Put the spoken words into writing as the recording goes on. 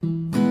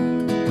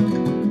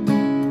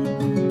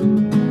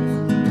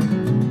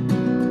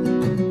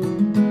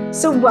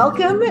So,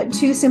 welcome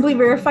to Simply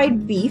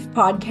Verified Beef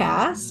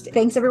podcast.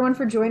 Thanks everyone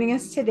for joining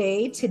us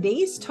today.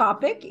 Today's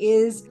topic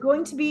is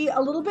going to be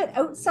a little bit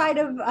outside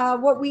of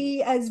what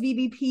we as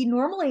VBP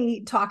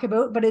normally talk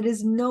about, but it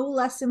is no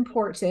less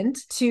important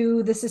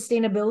to the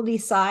sustainability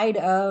side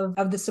of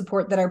the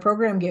support that our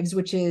program gives,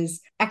 which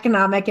is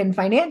economic and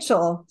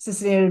financial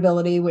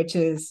sustainability, which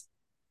is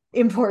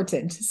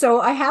important.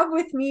 So I have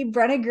with me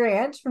Brenna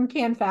Grant from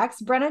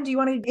CanFax. Brenna, do you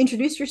want to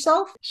introduce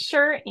yourself?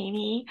 Sure,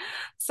 Amy.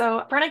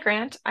 So Brenna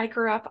Grant, I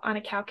grew up on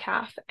a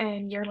cow-calf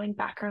and yearling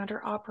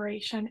backgrounder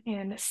operation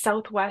in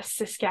Southwest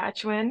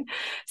Saskatchewan.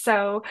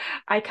 So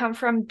I come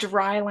from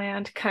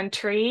dryland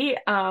country,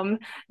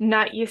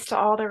 not used to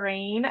all the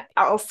rain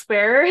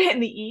elsewhere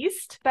in the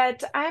east,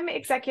 but I'm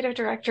executive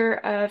director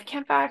of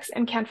CanFax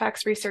and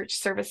CanFax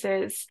Research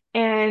Services.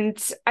 And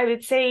I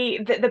would say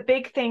that the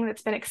big thing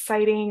that's been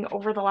exciting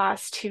over the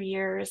last 2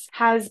 years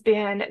has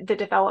been the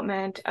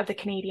development of the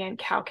Canadian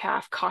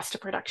cow-calf cost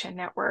of production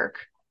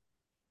network.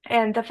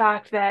 And the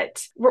fact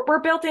that we're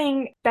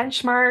building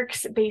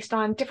benchmarks based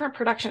on different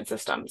production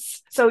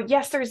systems. So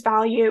yes, there's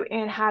value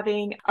in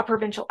having a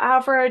provincial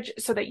average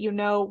so that you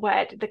know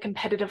what the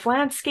competitive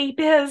landscape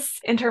is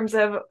in terms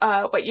of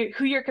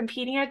who you're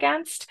competing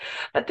against.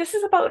 But this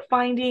is about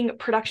finding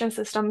production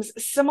systems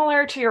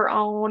similar to your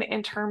own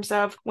in terms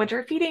of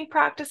winter feeding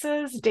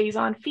practices, days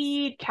on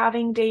feed,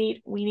 calving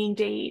date, weaning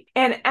date,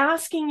 and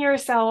asking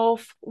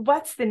yourself,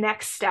 what's the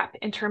next step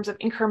in terms of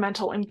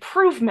incremental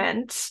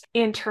improvement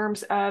in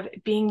terms of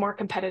being more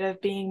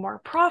competitive, being more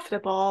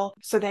profitable,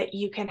 so that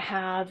you can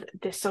have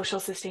the social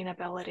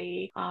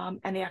sustainability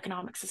and the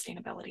economic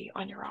sustainability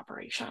on your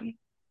operation.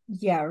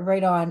 Yeah,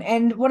 right on.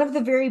 And one of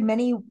the very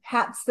many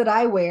hats that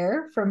I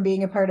wear from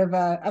being a part of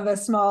a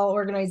small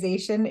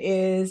organization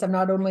is I'm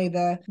not only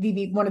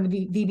one of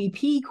the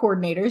VBP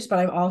coordinators, but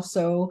I'm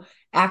also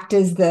act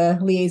as the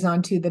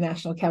liaison to the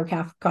National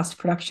Cow-Calf Cost of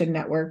Production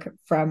Network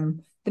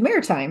from the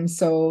Maritimes.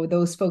 So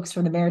those folks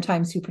from the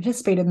Maritimes who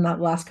participated in that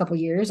last couple of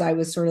years, I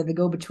was sort of the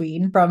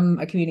go-between from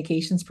a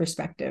communications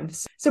perspective.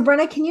 So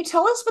Brenna, can you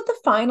tell us what the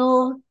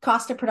final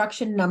cost of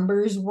production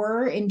numbers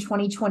were in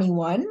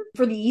 2021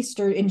 for the East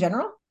or in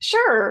general?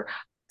 Sure.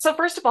 So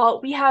first of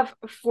all, we have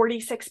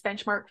 46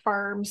 benchmark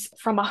farms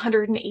from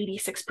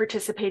 186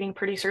 participating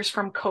producers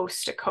from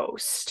coast to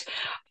coast.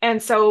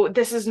 And so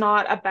this is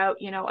not about,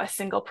 a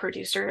single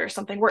producer or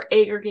something. We're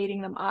aggregating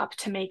them up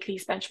to make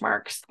these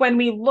benchmarks. When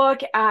we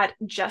look at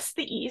just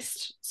the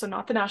East, so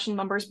not the national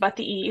numbers, but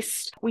the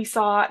East, we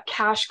saw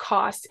cash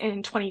costs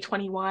in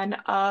 2021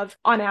 of,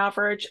 on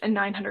average,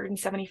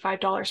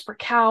 $975 per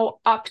cow,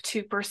 up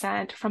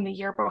 2% from the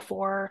year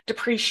before.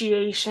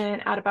 Depreciation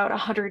at about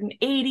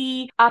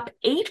 180, up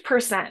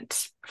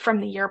 8% from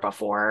the year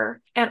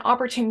before, and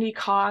opportunity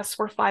costs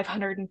were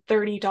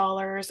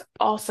 $530,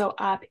 also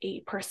up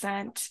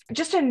 8%.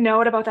 Just a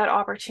note about that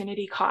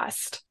opportunity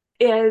cost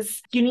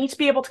is you need to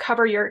be able to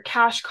cover your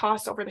cash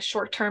costs over the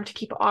short term to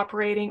keep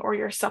operating, or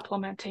you're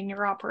supplementing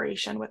your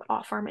operation with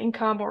off-farm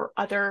income or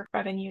other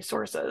revenue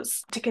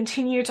sources. To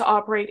continue to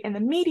operate in the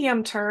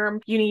medium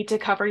term, you need to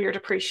cover your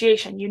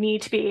depreciation. You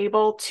need to be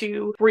able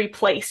to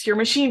replace your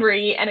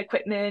machinery and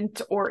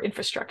equipment or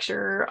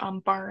infrastructure,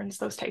 barns,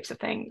 those types of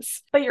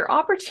things. But your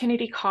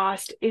opportunity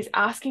cost is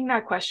asking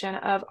that question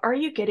of, are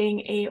you getting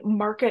a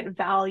market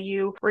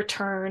value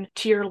return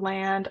to your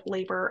land,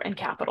 labor, and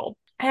capital?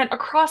 And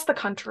across the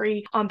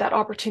country, that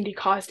opportunity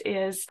cost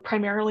is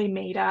primarily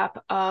made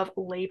up of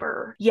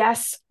labor.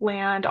 Yes,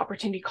 land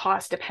opportunity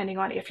cost, depending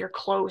on if you're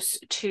close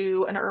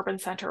to an urban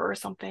center or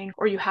something,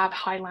 or you have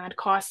high land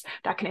costs,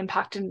 that can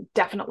impact. And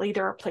definitely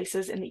there are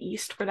places in the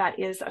East where that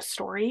is a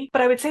story.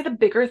 But I would say the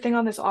bigger thing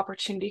on this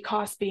opportunity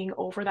cost being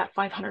over that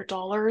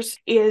 $500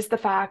 is the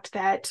fact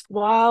that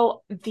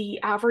while the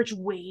average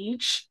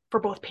wage for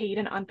both paid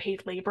and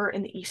unpaid labor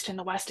in the East and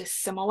the West is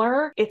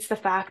similar, it's the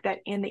fact that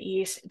in the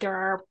East, there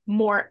are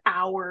more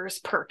hours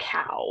per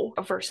cow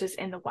versus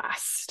in the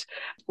West,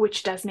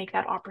 which does make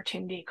that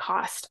opportunity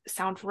cost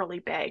sound really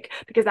big,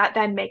 because that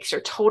then makes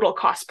your total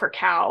cost per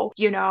cow,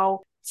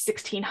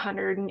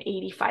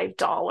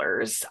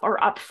 $1,685,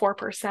 or up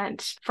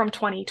 4% from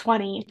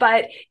 2020.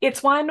 But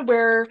it's one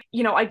where,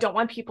 I don't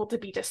want people to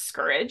be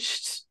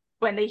discouraged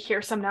when they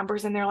hear some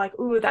numbers and they're like,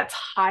 ooh, that's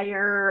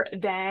higher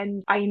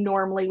than I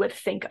normally would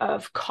think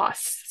of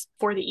costs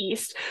for the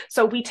East.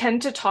 So we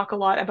tend to talk a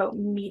lot about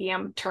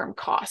medium-term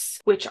costs,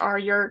 which are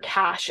your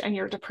cash and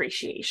your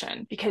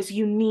depreciation, because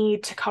you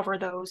need to cover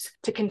those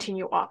to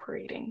continue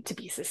operating to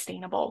be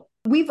sustainable.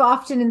 We've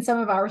often in some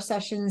of our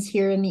sessions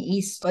here in the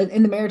East,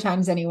 in the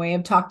Maritimes anyway,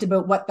 have talked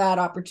about what that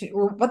opportunity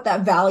or what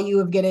that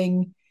value of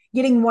getting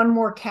one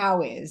more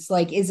cow is.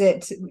 Like, is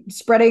it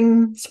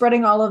spreading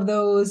all of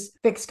those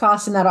fixed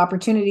costs and that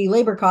opportunity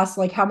labor costs?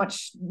 Like, how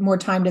much more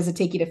time does it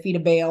take you to feed a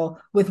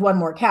bale with one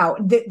more cow?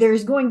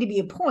 There's going to be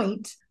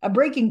a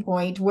breaking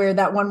point where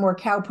that one more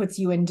cow puts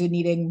you into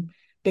needing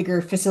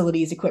bigger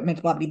facilities,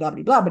 equipment, blah, blah, blah,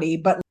 blah, blah.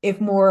 But if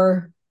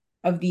more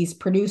of these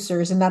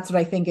producers, and that's what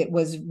I think it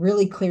was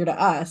really clear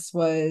to us,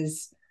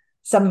 was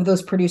some of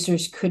those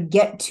producers could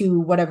get to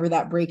whatever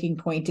that breaking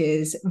point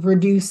is,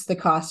 reduce the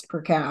cost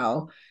per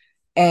cow,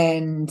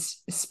 and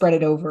spread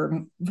it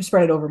over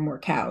more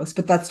cows.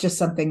 But that's just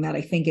something that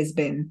I think has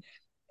been,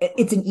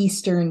 it's an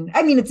Eastern,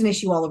 I mean, it's an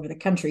issue all over the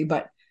country,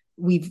 but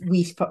we've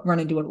run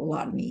into it a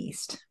lot in the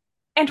East.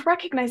 And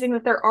recognizing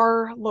that there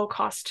are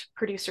low-cost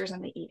producers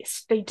in the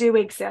East. They do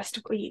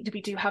exist. We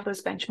do have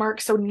those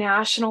benchmarks. So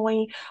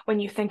nationally, when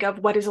you think of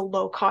what is a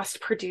low-cost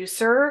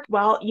producer,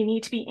 well, you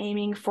need to be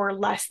aiming for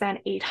less than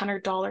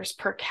 $800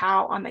 per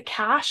cow on the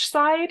cash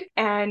side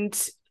and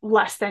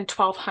less than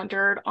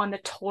 $1,200 on the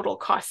total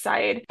cost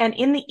side. And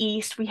in the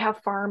East, we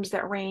have farms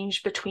that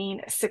range between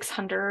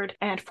 $600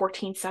 and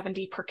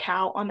 $1,470 per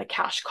cow on the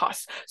cash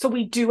cost. So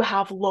we do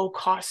have low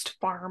cost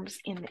farms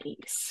in the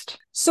East.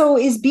 So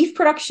is beef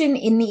production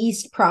in the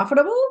East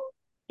profitable?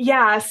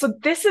 Yeah, so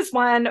this is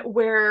one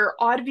where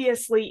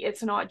obviously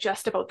it's not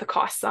just about the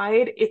cost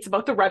side, it's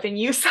about the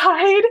revenue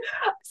side.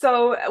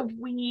 So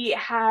we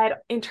had,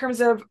 in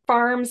terms of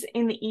farms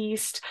in the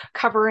East,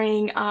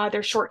 covering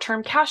their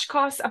short-term cash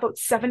costs about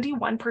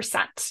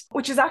 71%,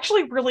 which is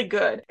actually really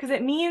good because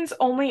it means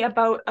only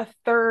about a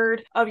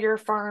third of your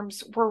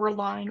farms were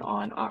relying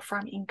on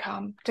off-farm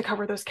income to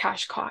cover those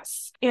cash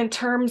costs. In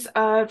terms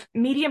of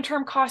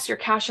medium-term costs, your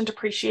cash and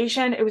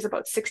depreciation, it was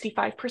about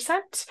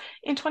 65%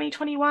 in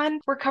 2021.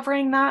 We're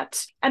covering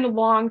that. And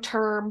long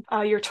term,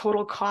 your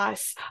total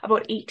costs,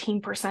 about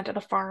 18% of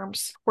the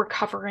farms were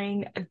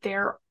covering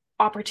their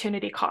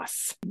opportunity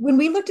costs. When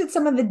we looked at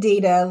some of the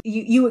data,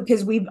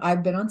 because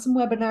I've been on some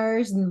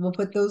webinars, and we'll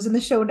put those in the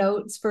show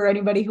notes for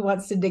anybody who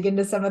wants to dig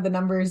into some of the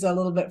numbers a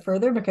little bit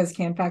further, because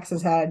Canfax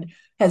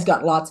has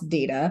got lots of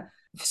data.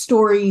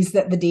 Stories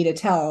that the data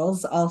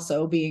tells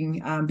also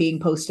being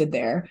posted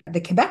there.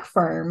 The Quebec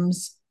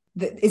farms,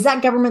 is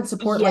that government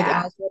support, like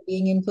ASRA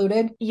being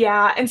included?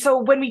 Yeah. And so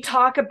when we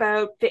talk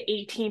about the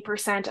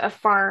 18% of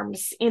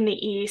farms in the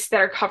East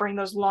that are covering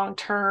those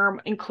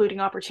long-term, including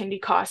opportunity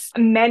costs,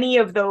 many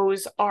of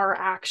those are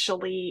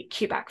actually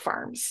Quebec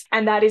farms.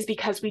 And that is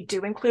because we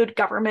do include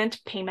government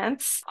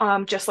payments,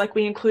 just like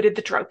we included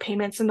the drought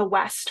payments in the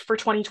West for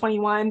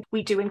 2021.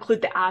 We do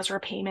include the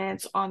ASRA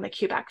payments on the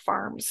Quebec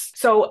farms.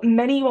 So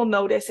many will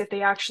notice, if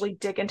they actually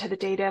dig into the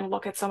data and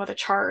look at some of the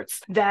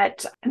charts,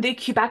 that the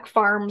Quebec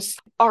farms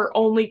are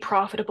only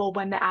profitable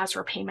when the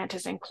ASRA payment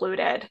is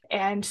included.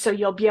 And so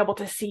you'll be able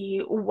to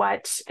see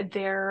what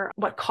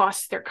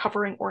costs they're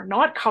covering or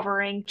not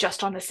covering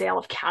just on the sale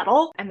of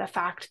cattle, and the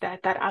fact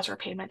that that ASRA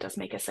payment does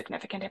make a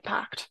significant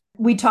impact.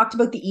 We talked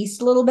about the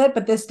East a little bit,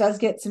 but this does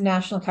get some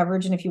national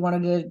coverage. And if you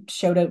wanted to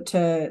shout out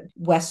to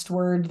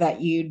Westward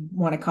that you'd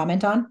want to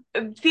comment on.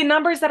 The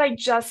numbers that I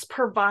just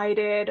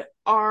provided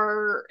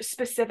are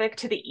specific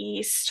to the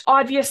East.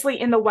 Obviously,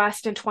 in the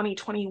West in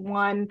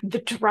 2021, the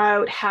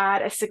drought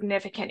had a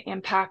significant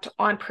impact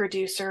on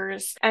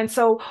producers. And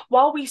so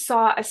while we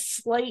saw a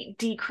slight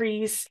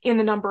decrease in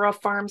the number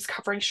of farms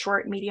covering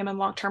short, medium, and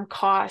long-term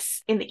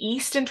costs in the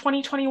East in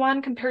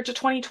 2021 compared to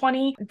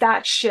 2020,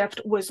 that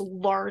shift was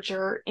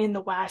larger in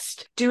the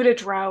West due to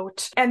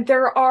drought. And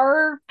there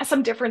are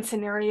some different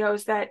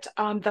scenarios that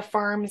the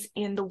farms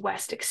in the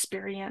West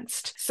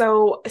experienced.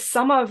 So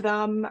some of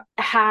them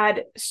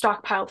had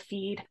stockpiled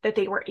feed that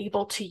they were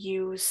able to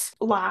use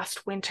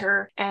last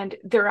winter, and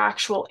their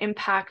actual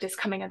impact is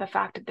coming of the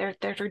fact that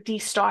they're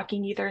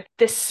destocking either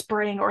this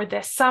spring or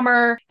this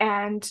summer.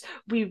 And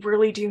we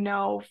really do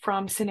know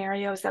from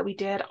scenarios that we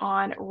did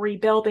on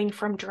rebuilding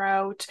from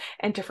drought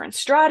and different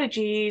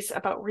strategies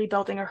about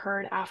rebuilding a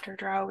herd after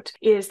drought,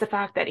 is the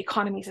fact that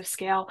economies of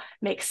scale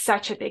make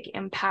such a big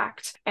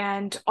impact.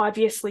 And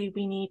obviously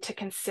we need to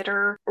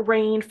consider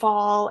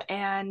rainfall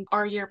and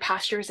are your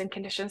pastures in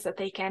conditions that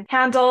they can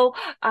handle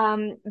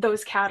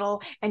those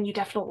cattle. And you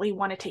definitely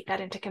want to take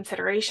that into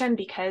consideration,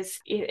 because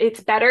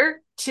it's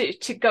better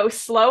to go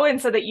slow,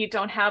 and so that you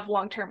don't have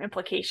long-term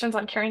implications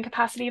on carrying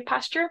capacity of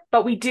pasture.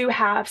 But we do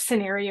have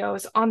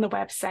scenarios on the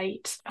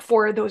website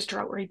for those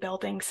drought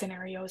rebuilding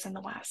scenarios in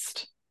the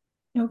West.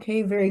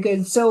 Okay, very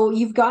good. So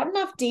you've got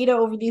enough data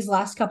over these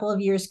last couple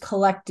of years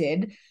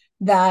collected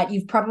that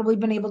you've probably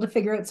been able to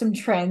figure out some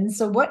trends.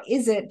 So what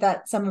is it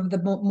that some of the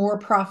more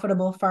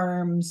profitable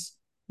farms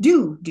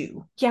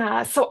do?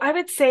 Yeah, so I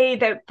would say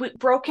that we've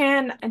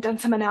broken and done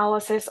some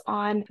analysis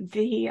on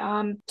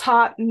the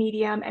top,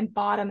 medium, and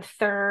bottom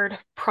third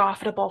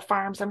profitable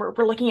farms. And we're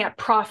looking at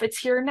profits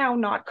here now,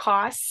 not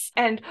costs.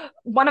 And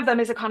one of them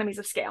is economies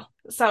of scale.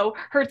 So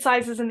herd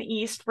sizes in the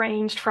East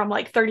ranged from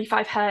like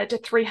 35 head to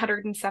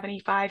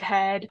 375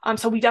 head.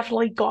 So we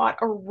definitely got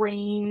a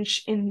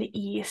range in the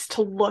East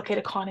to look at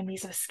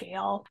economies of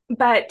scale.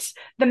 But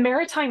the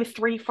Maritime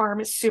 3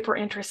 farm is super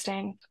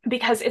interesting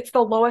because it's the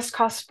lowest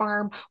cost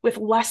farm with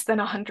less than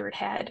 100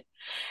 head.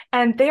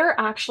 And they're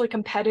actually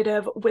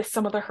competitive with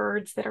some of the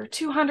herds that are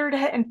 200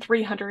 head and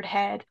 300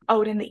 head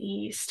out in the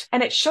east.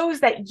 And it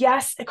shows that,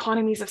 yes,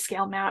 economies of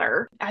scale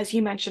matter, as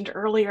you mentioned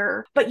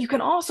earlier, but you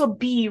can also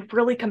be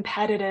really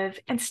competitive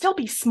and still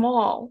be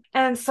small.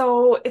 And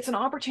so it's an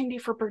opportunity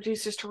for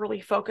producers to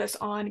really focus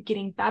on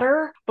getting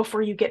better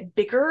before you get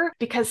bigger,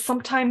 because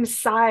sometimes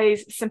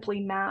size simply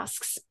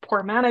masks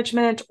poor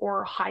management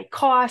or high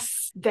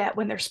costs that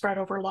when they're spread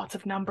over lots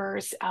of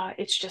numbers,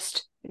 it's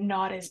just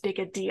not as big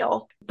a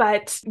deal.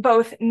 But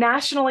both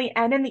nationally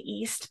and in the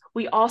East,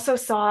 we also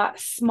saw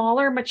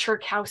smaller mature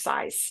cow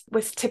size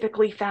was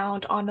typically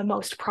found on the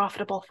most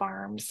profitable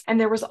farms. And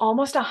there was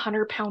almost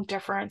 100-pound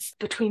difference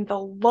between the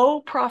low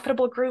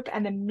profitable group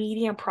and the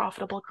medium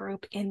profitable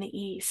group in the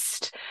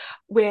East,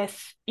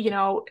 with,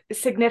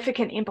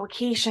 significant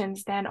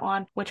implications then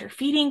on winter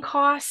feeding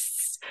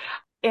costs.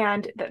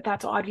 And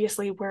that's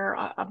obviously where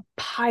a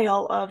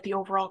pile of the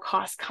overall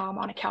costs come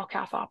on a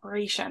cow-calf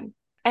operation.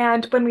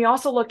 And when we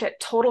also looked at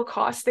total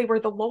costs, they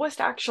were the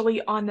lowest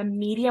actually on the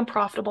medium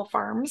profitable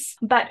farms,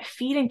 but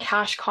feed and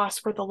cash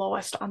costs were the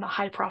lowest on the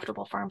high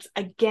profitable farms,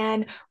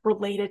 again,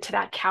 related to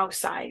that cow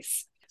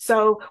size.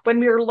 So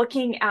when we were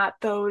looking at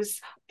those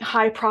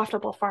high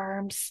profitable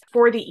farms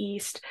for the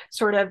East,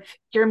 sort of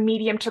your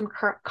medium term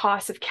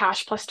cost of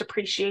cash plus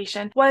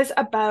depreciation was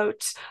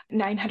about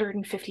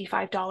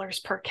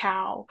 $955 per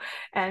cow.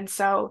 And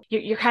so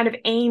you're kind of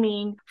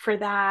aiming for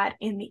that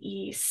in the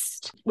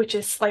East, which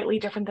is slightly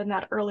different than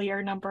that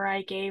earlier number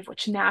I gave,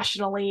 which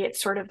nationally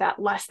it's sort of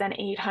that less than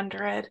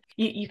 800.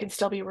 You can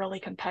still be really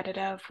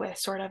competitive with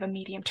sort of a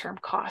medium term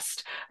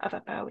cost of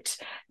about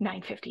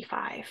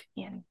 $955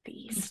 in the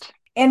East.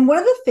 And one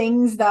of the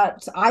things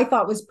that I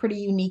thought was pretty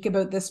unique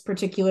about this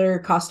particular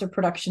cost of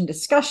production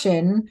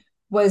discussion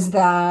was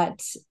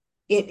that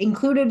it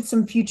included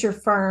some future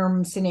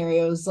farm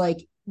scenarios,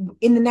 like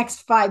in the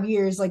next 5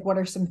 years, like what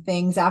are some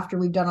things after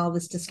we've done all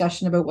this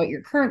discussion about what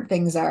your current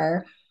things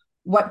are,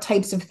 what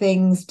types of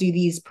things do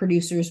these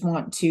producers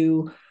want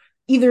to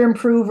either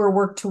improve or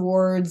work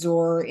towards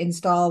or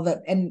install that?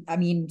 And I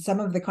mean,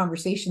 some of the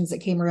conversations that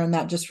came around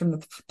that just from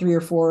the 3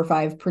 or 4 or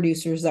 5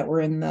 producers that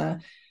were in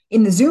the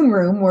Zoom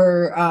room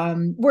were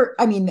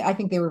I mean, I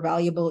think they were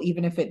valuable,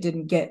 even if it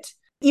didn't get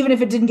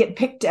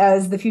picked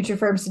as the future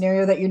farm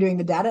scenario that you're doing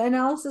the data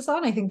analysis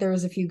on. I think there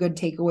was a few good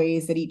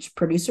takeaways that each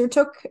producer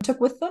took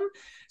with them.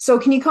 So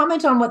can you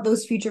comment on what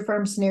those future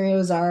farm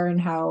scenarios are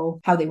and how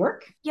they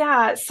work?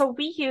 Yeah, so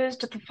we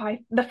used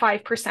the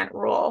 5%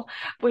 rule,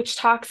 which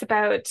talks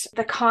about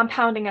the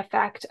compounding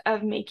effect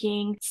of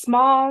making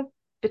small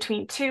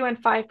between 2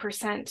 and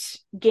 5%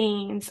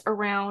 gains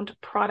around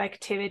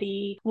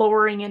productivity,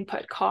 lowering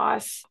input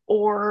costs,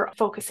 or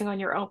focusing on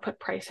your output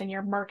price and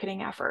your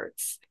marketing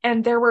efforts.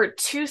 And there were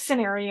 2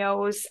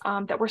 scenarios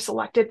that were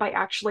selected by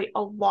actually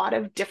a lot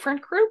of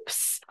different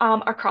groups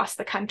across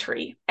the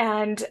country.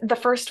 And the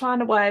first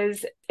one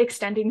was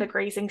extending the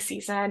grazing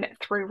season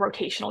through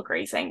rotational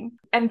grazing.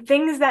 And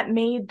things that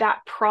made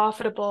that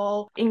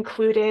profitable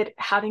included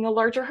having a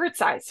larger herd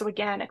size. So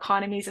again,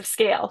 economies of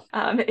scale.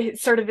 It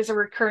sort of is a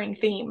recurring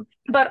theme,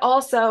 but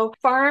also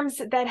farms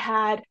that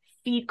had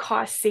feed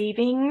cost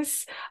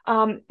savings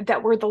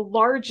that were the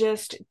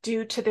largest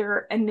due to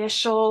their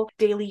initial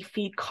daily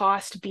feed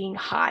cost being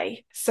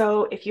high.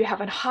 So if you have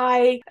a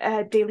high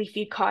daily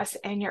feed cost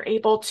and you're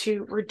able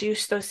to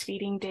reduce those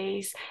feeding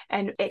days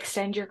and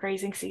extend your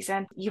grazing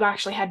season, you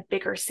actually had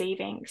bigger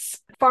savings.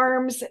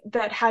 Farms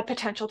that had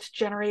potential to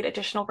generate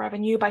additional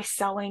revenue by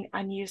selling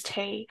unused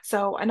hay.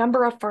 So a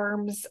number of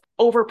farms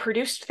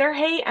overproduced their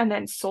hay and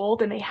then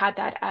sold, and they had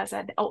that as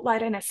an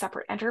outlet and a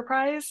separate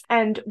enterprise.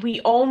 And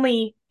we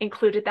only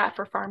included that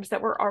for farms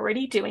that were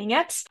already doing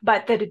it,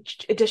 but the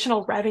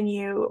additional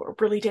revenue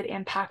really did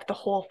impact the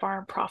whole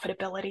farm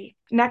profitability.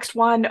 Next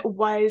one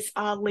was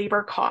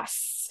labor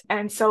costs.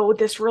 And so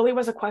this really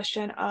was a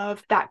question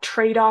of that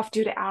trade-off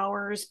due to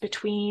hours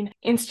between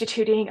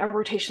instituting a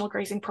rotational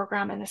grazing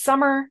program in the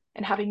summer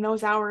and having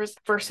those hours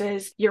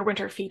versus your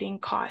winter feeding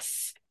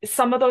costs.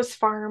 Some of those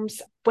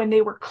farms, when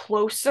they were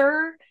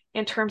closer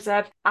in terms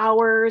of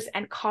hours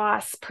and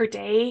costs per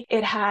day,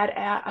 it had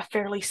a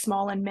fairly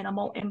small and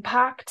minimal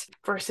impact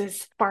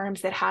versus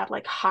farms that had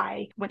like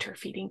high winter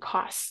feeding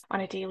costs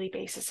on a daily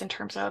basis in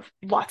terms of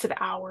lots of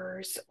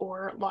hours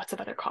or lots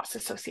of other costs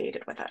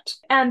associated with it.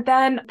 And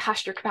then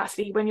pasture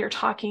capacity, when you're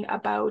talking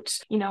about,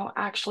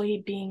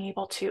 actually being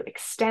able to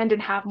extend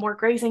and have more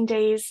grazing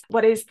days,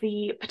 what is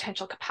the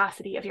potential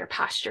capacity of your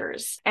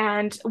pastures?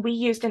 And we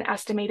used an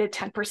estimated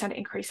 10%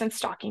 increase in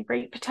stocking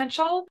rate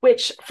potential,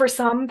 which for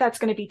some, that's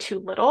going to be too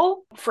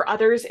little. For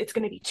others, it's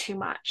going to be too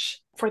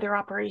much for their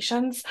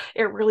operations.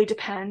 It really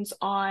depends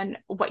on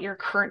what your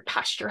current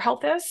pasture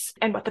health is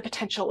and what the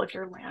potential of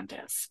your land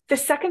is. The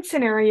second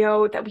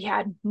scenario that we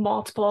had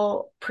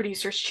multiple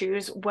producers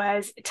choose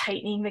was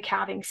tightening the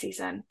calving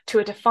season to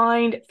a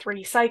defined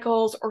 3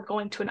 cycles or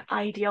going to an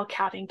ideal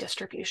calving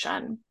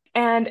distribution.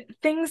 And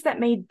things that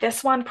made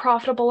this one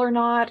profitable or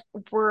not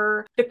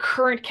were the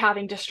current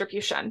calving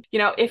distribution.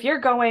 If you're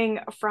going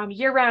from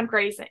year-round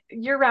grazing,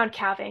 year-round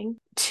calving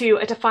to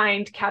a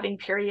defined calving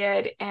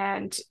period,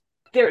 and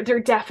there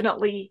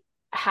definitely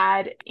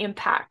had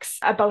impacts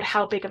about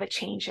how big of a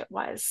change it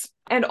was.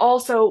 And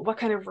also what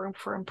kind of room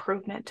for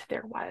improvement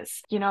there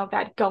was,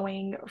 that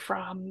going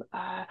from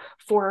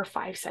 4 or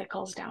 5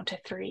 cycles down to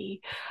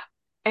 3,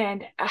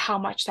 and how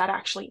much that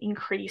actually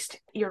increased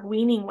your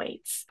weaning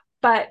weights.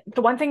 But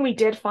the one thing we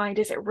did find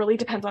is it really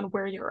depends on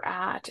where you're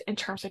at in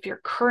terms of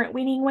your current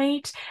weaning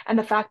weight, and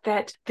the fact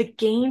that the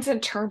gains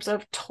in terms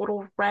of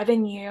total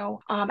revenue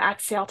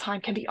at sale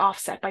time can be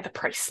offset by the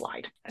price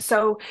slide.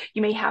 So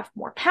you may have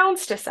more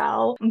pounds to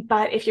sell,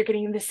 but if you're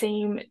getting the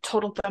same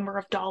total number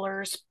of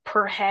dollars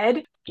per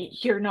head,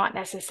 you're not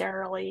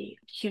necessarily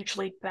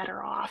hugely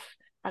better off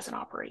as an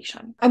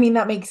operation. I mean,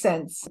 that makes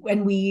sense.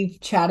 And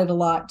we've chatted a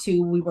lot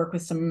too. We work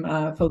with some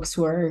folks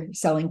who are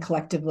selling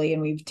collectively,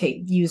 and we've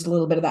used a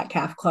little bit of that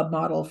calf club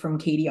model from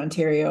Katy,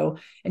 Ontario,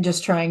 and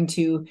just trying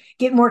to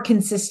get more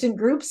consistent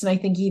groups. And I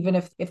think even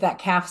if that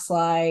calf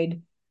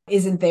slide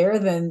isn't there,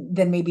 then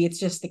maybe it's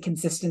just the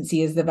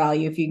consistency is the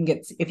value. If you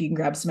can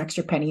grab some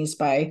extra pennies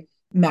by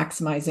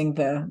maximizing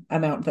the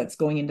amount that's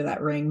going into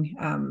that ring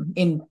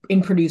in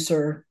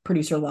producer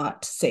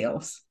lot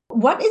sales.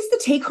 What is the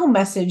take-home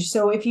message?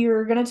 So if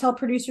you're going to tell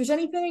producers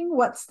anything,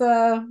 what's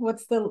the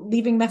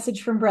leaving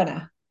message from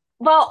Brenna?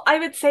 Well, I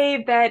would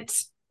say that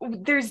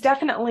there's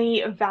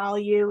definitely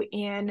value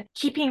in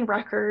keeping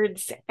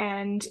records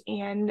and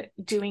in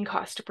doing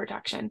cost of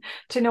production,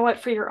 to know it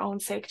for your own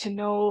sake, to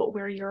know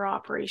where your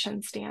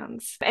operation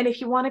stands. And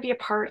if you want to be a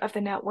part of the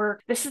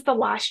network, this is the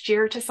last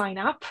year to sign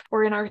up.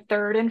 We're in our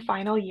 3rd and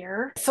final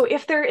year. So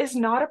if there is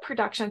not a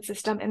production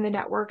system in the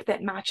network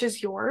that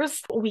matches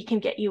yours, we can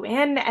get you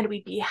in, and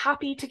we'd be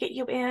happy to get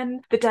you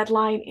in. The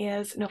deadline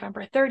is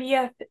November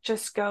 30th.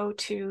 Just go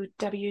to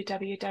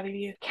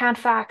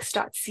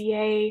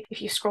www.canfax.ca.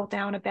 If you scroll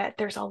down a bit,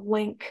 there's a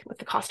link with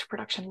the cost of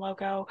production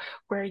logo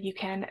where you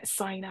can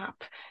sign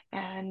up,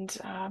 and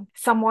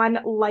someone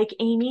like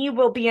Amy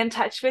will be in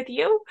touch with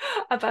you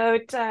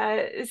about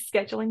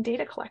scheduling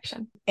data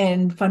collection.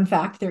 And fun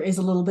fact, there is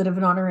a little bit of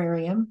an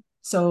honorarium,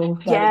 so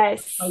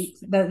yes,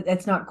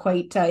 that's not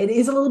quite it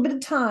is a little bit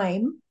of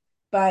time,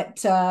 but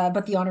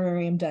the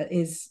honorarium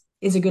is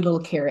a good little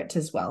carrot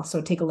as well,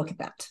 so take a look at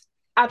that.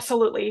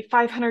 Absolutely.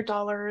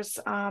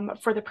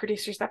 $500 for the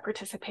producers that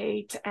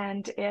participate,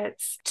 and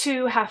it's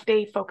 2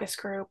 half-day focus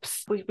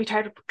groups. We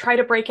try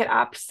to break it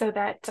up so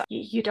that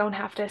you don't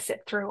have to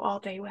sit through all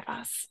day with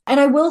us. And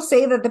I will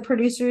say that the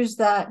producers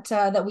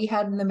that we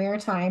had in the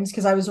Maritimes,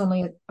 because I was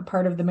only a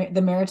part of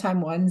the Maritime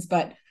ones,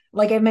 but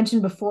like I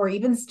mentioned before,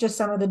 even just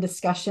some of the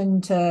discussion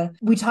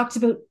we talked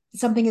about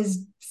something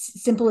as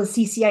simple as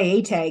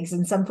CCIA tags,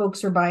 and some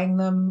folks were buying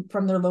them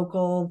from their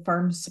local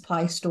farm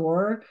supply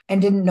store and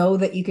didn't know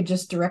that you could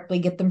just directly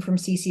get them from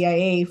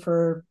CCIA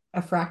for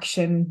a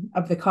fraction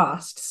of the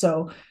cost.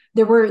 So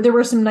there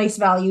were some nice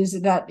values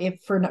that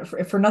if for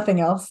nothing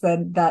else,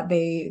 that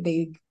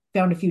they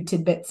found a few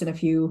tidbits and a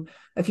few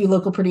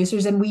local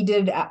producers. And we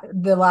did,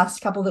 the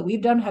last couple that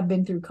we've done have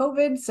been through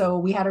COVID. So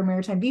we had our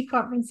Maritime Beef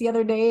Conference the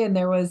other day, and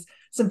there was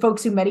some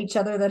folks who met each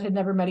other that had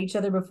never met each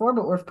other before,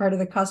 but were part of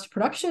the cost of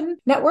production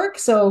network.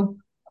 So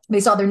they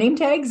saw their name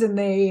tags and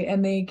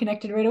they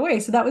connected right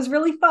away. So that was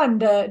really fun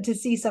to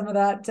see some of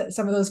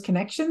those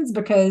connections,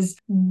 because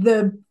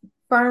the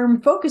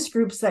farm focus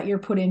groups that you're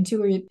put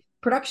into, or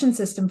production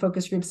system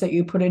focus groups that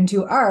you put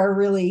into, are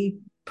really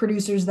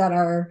producers that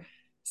are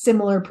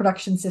similar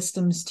production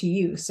systems to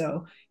you.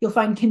 So you'll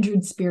find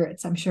kindred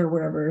spirits, I'm sure,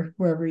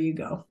 wherever you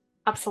go.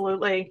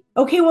 Absolutely.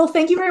 Okay, well,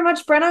 thank you very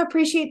much, Brenna.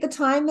 Appreciate the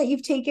time that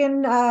you've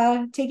taken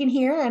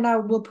here, and I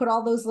will put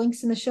all those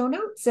links in the show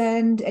notes.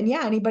 And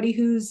yeah, anybody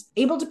who's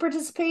able to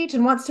participate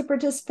and wants to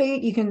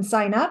participate, you can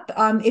sign up.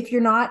 If you're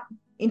not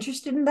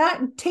interested in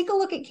that, take a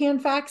look at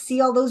CanFax,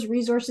 see all those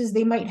resources.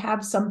 They might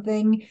have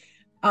something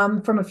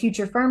from a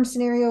future farm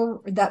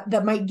scenario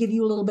that might give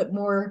you a little bit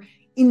more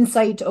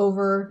insight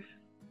over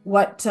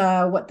what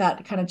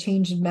that kind of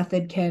change in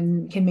method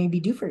can maybe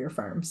do for your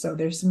farm. So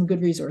there's some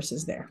good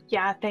resources there.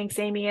 Yeah, thanks,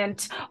 Amy.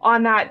 And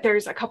on that,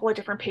 there's a couple of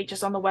different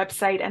pages on the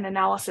website, an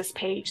analysis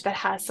page that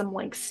has some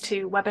links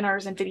to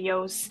webinars and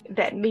videos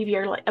that maybe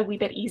are a wee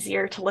bit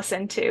easier to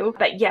listen to.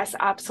 But yes,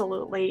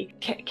 absolutely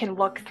can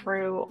look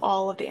through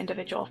all of the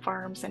individual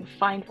farms and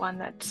find one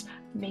that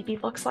maybe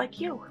looks like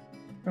you.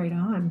 Right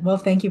on. Well,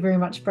 thank you very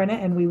much, Brenna,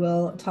 and we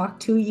will talk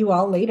to you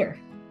all later.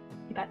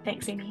 You bet.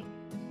 Thanks, Amy.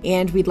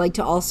 And we'd like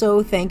to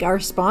also thank our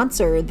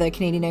sponsor, the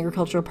Canadian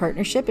Agricultural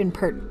Partnership,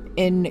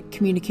 in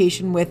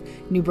communication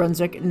with New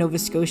Brunswick, Nova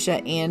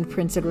Scotia, and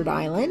Prince Edward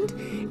Island.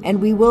 And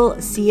we will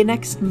see you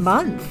next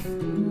month.